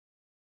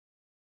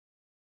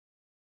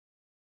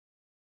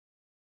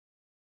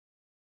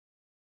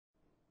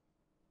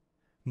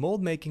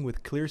Mold making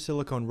with clear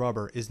silicone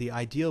rubber is the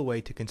ideal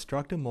way to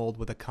construct a mold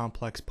with a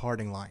complex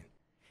parting line.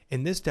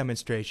 In this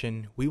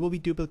demonstration, we will be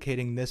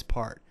duplicating this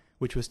part,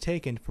 which was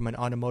taken from an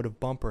automotive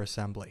bumper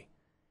assembly.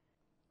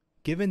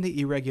 Given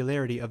the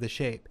irregularity of the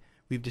shape,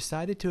 we've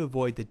decided to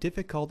avoid the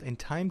difficult and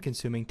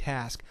time-consuming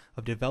task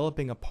of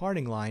developing a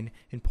parting line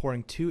and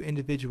pouring two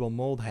individual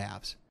mold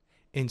halves.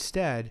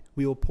 Instead,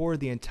 we will pour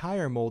the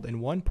entire mold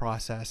in one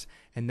process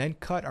and then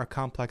cut our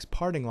complex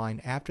parting line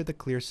after the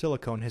clear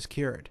silicone has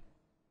cured.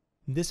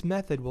 This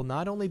method will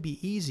not only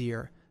be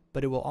easier,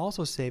 but it will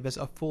also save us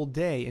a full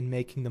day in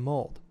making the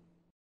mold.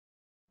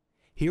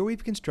 Here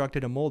we've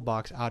constructed a mold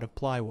box out of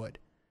plywood.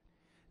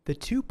 The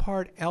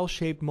two-part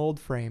L-shaped mold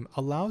frame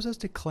allows us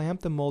to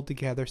clamp the mold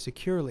together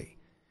securely,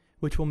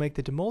 which will make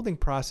the demolding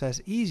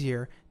process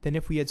easier than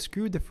if we had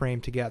screwed the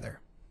frame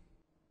together.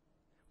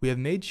 We have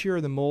made sure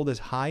the mold is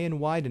high and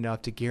wide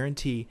enough to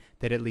guarantee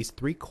that at least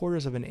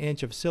 3/4 of an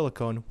inch of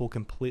silicone will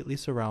completely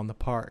surround the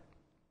part.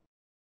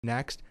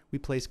 Next, we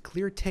place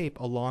clear tape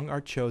along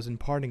our chosen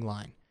parting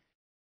line.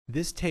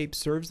 This tape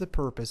serves the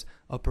purpose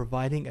of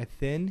providing a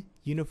thin,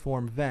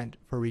 uniform vent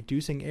for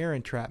reducing air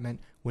entrapment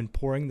when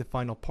pouring the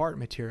final part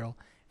material,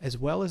 as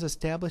well as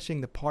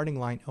establishing the parting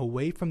line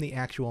away from the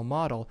actual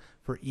model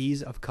for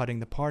ease of cutting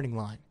the parting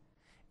line.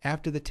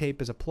 After the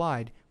tape is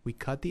applied, we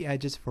cut the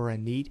edges for a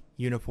neat,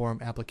 uniform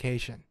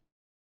application.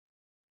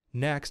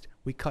 Next,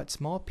 we cut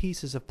small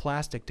pieces of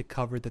plastic to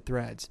cover the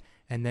threads,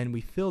 and then we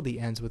fill the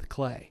ends with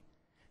clay.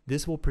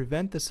 This will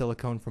prevent the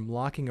silicone from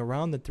locking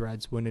around the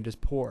threads when it is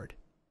poured.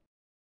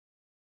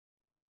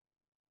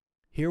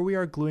 Here we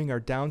are gluing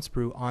our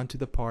downsprue onto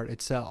the part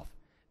itself.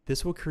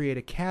 This will create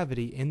a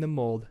cavity in the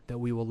mold that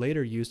we will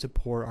later use to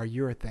pour our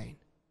urethane.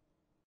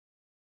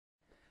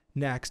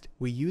 Next,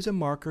 we use a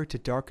marker to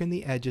darken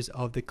the edges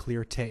of the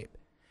clear tape.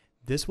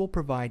 This will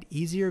provide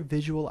easier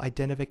visual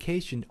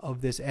identification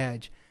of this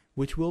edge,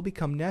 which will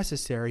become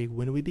necessary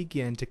when we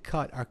begin to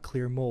cut our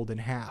clear mold in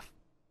half.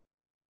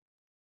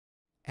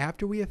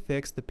 After we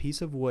affix the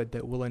piece of wood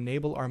that will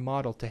enable our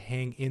model to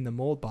hang in the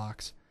mold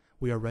box,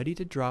 we are ready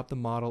to drop the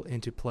model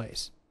into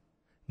place.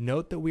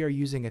 Note that we are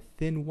using a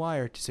thin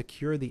wire to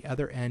secure the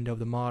other end of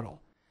the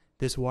model.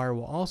 This wire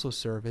will also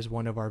serve as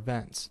one of our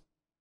vents.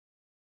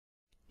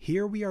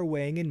 Here we are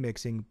weighing and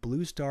mixing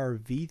Blue Star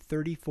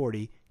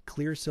V3040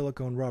 clear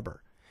silicone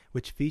rubber,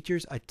 which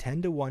features a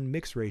 10:1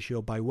 mix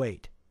ratio by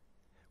weight.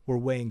 We're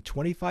weighing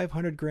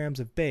 2,500 grams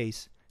of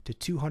base to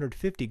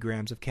 250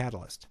 grams of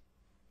catalyst.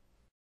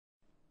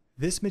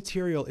 This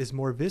material is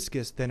more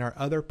viscous than our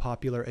other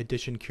popular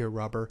Addition Cure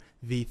rubber,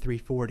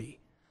 V340.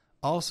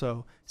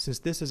 Also, since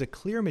this is a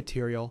clear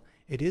material,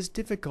 it is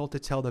difficult to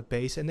tell the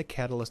base and the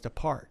catalyst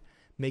apart,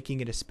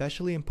 making it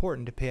especially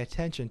important to pay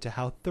attention to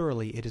how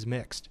thoroughly it is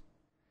mixed.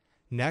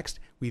 Next,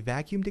 we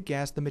vacuum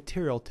degas the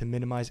material to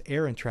minimize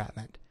air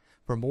entrapment.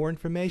 For more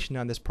information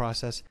on this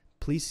process,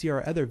 please see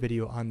our other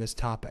video on this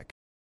topic.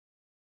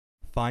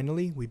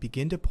 Finally, we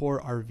begin to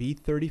pour our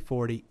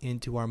V3040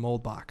 into our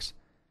mold box.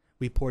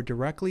 We pour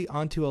directly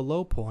onto a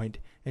low point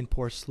and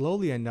pour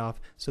slowly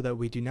enough so that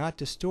we do not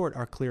distort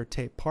our clear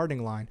tape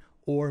parting line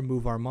or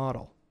move our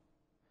model.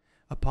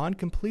 Upon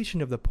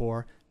completion of the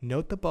pour,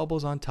 note the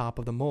bubbles on top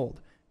of the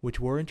mold, which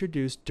were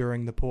introduced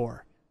during the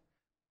pour.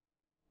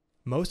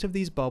 Most of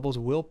these bubbles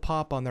will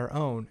pop on their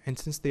own, and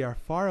since they are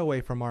far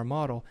away from our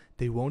model,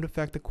 they won't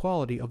affect the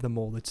quality of the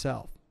mold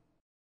itself.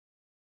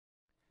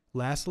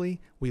 Lastly,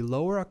 we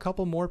lower a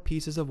couple more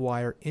pieces of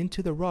wire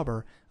into the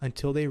rubber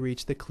until they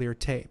reach the clear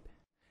tape.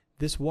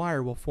 This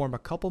wire will form a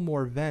couple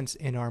more vents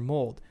in our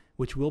mold,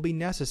 which will be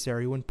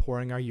necessary when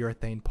pouring our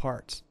urethane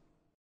parts.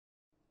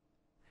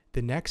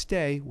 The next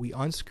day, we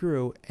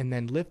unscrew and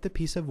then lift the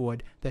piece of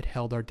wood that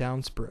held our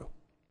downsprue.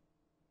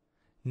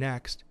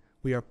 Next,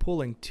 we are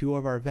pulling two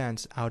of our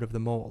vents out of the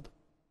mold.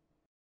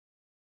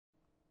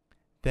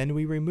 Then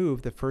we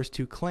remove the first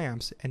two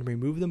clamps and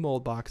remove the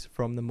mold box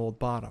from the mold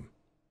bottom.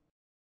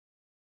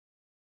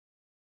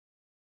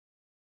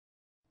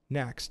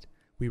 Next,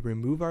 we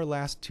remove our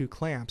last two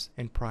clamps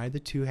and pry the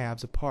two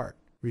halves apart,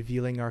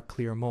 revealing our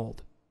clear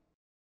mold.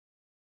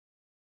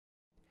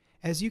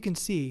 As you can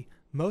see,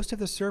 most of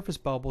the surface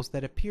bubbles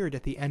that appeared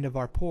at the end of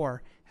our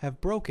pour have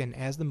broken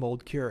as the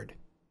mold cured.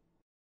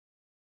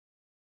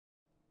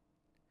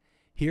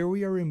 Here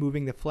we are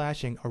removing the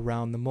flashing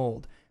around the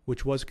mold,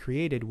 which was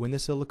created when the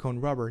silicone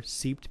rubber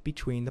seeped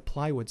between the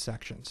plywood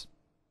sections.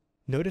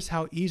 Notice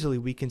how easily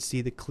we can see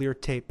the clear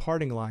tape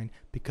parting line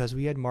because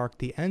we had marked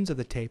the ends of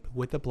the tape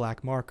with a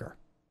black marker.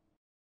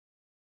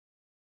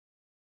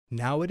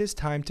 Now it is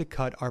time to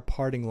cut our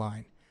parting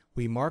line.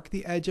 We mark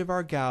the edge of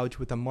our gouge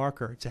with a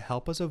marker to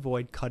help us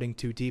avoid cutting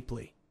too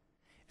deeply.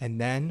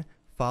 And then,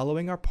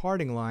 following our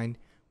parting line,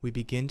 we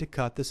begin to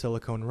cut the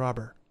silicone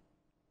rubber.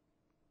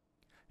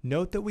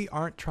 Note that we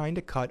aren't trying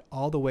to cut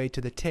all the way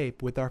to the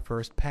tape with our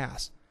first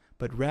pass,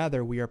 but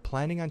rather we are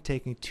planning on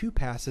taking 2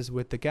 passes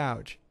with the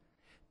gouge.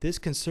 This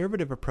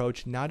conservative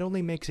approach not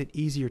only makes it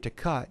easier to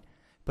cut,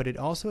 but it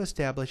also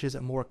establishes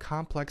a more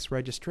complex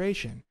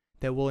registration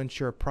that will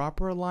ensure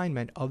proper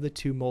alignment of the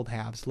 2 mold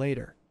halves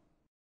later.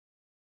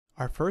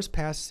 Our first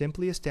pass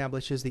simply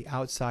establishes the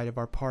outside of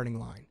our parting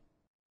line.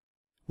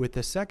 With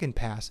the second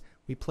pass,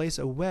 we place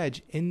a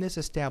wedge in this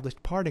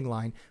established parting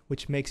line,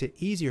 which makes it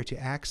easier to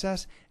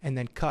access, and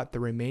then cut the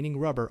remaining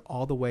rubber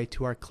all the way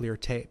to our clear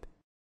tape.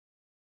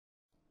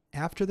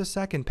 After the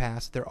second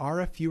pass, there are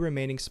a few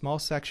remaining small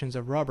sections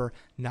of rubber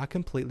not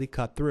completely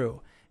cut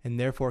through, and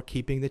therefore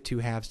keeping the two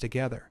halves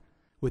together.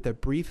 With a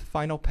brief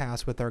final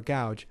pass with our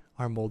gouge,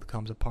 our mold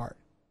comes apart.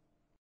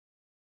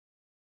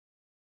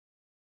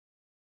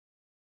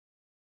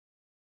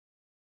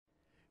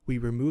 We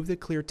remove the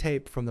clear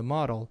tape from the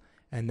model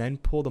and then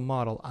pull the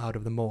model out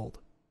of the mold.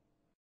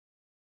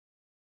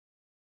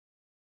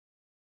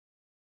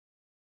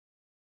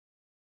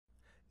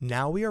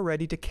 Now we are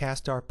ready to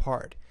cast our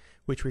part,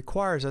 which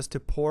requires us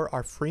to pour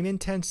our Freeman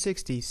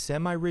 1060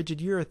 semi-rigid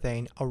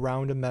urethane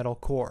around a metal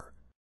core.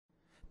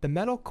 The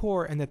metal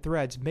core and the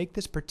threads make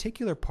this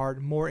particular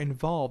part more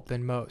involved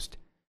than most.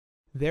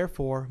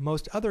 Therefore,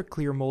 most other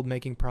clear mold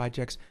making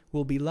projects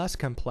will be less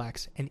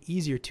complex and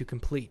easier to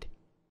complete.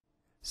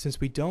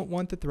 Since we don't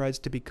want the threads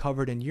to be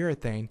covered in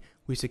urethane,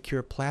 we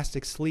secure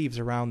plastic sleeves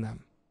around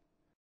them.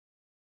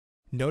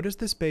 Notice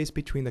the space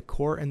between the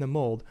core and the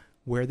mold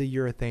where the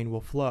urethane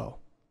will flow.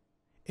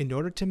 In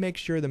order to make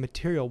sure the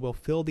material will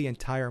fill the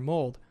entire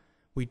mold,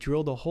 we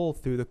drilled a hole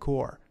through the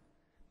core.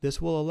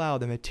 This will allow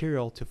the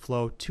material to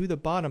flow to the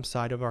bottom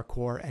side of our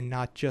core and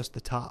not just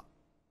the top.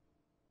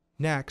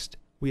 Next,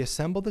 we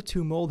assemble the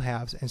two mold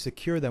halves and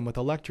secure them with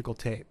electrical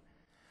tape.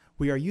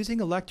 We are using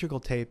electrical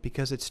tape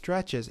because it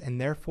stretches and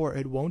therefore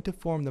it won't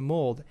deform the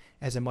mold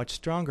as a much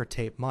stronger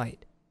tape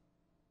might.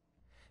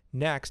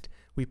 Next,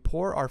 we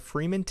pour our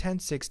Freeman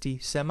 1060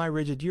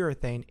 semi-rigid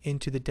urethane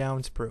into the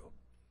downsprue.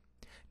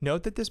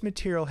 Note that this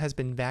material has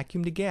been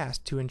vacuumed to gas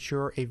to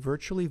ensure a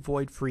virtually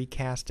void-free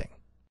casting.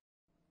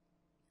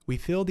 We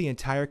fill the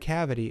entire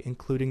cavity,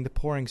 including the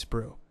pouring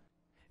sprue.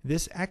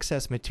 This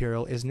excess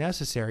material is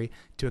necessary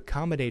to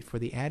accommodate for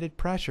the added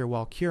pressure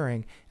while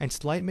curing and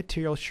slight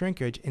material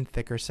shrinkage in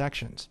thicker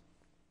sections.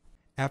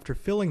 After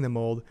filling the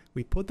mold,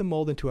 we put the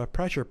mold into a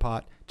pressure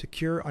pot to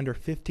cure under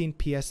 15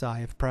 psi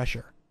of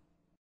pressure.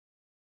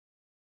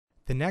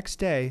 The next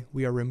day,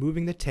 we are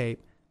removing the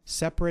tape,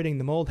 separating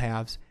the mold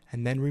halves,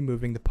 and then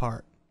removing the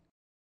part.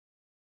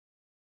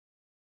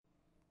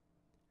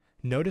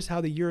 Notice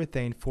how the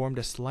urethane formed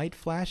a slight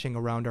flashing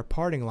around our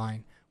parting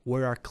line,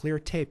 where our clear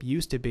tape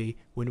used to be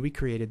when we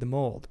created the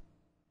mold.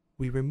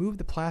 We remove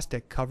the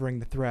plastic covering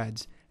the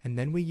threads, and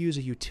then we use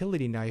a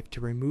utility knife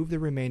to remove the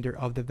remainder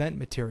of the vent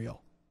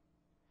material.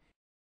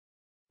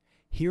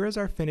 Here is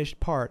our finished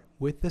part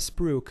with the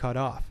sprue cut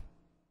off.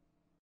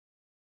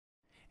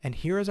 And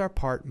here is our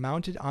part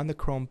mounted on the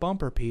chrome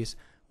bumper piece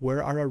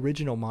where our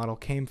original model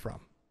came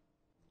from.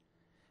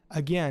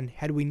 Again,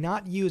 had we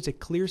not used a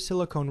clear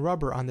silicone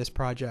rubber on this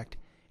project,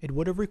 it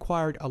would have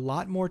required a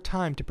lot more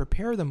time to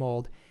prepare the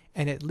mold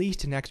and at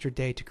least an extra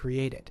day to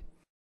create it.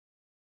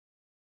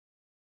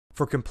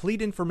 For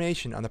complete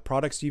information on the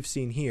products you've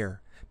seen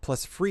here,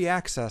 plus free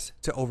access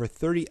to over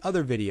 30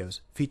 other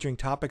videos featuring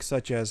topics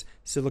such as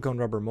silicone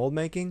rubber mold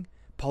making,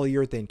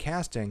 polyurethane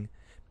casting,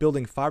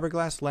 building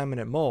fiberglass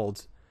laminate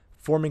molds,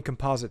 forming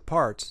composite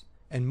parts,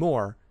 and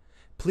more,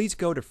 please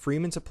go to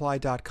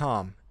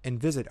freemansupply.com and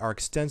visit our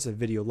extensive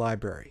video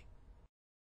library.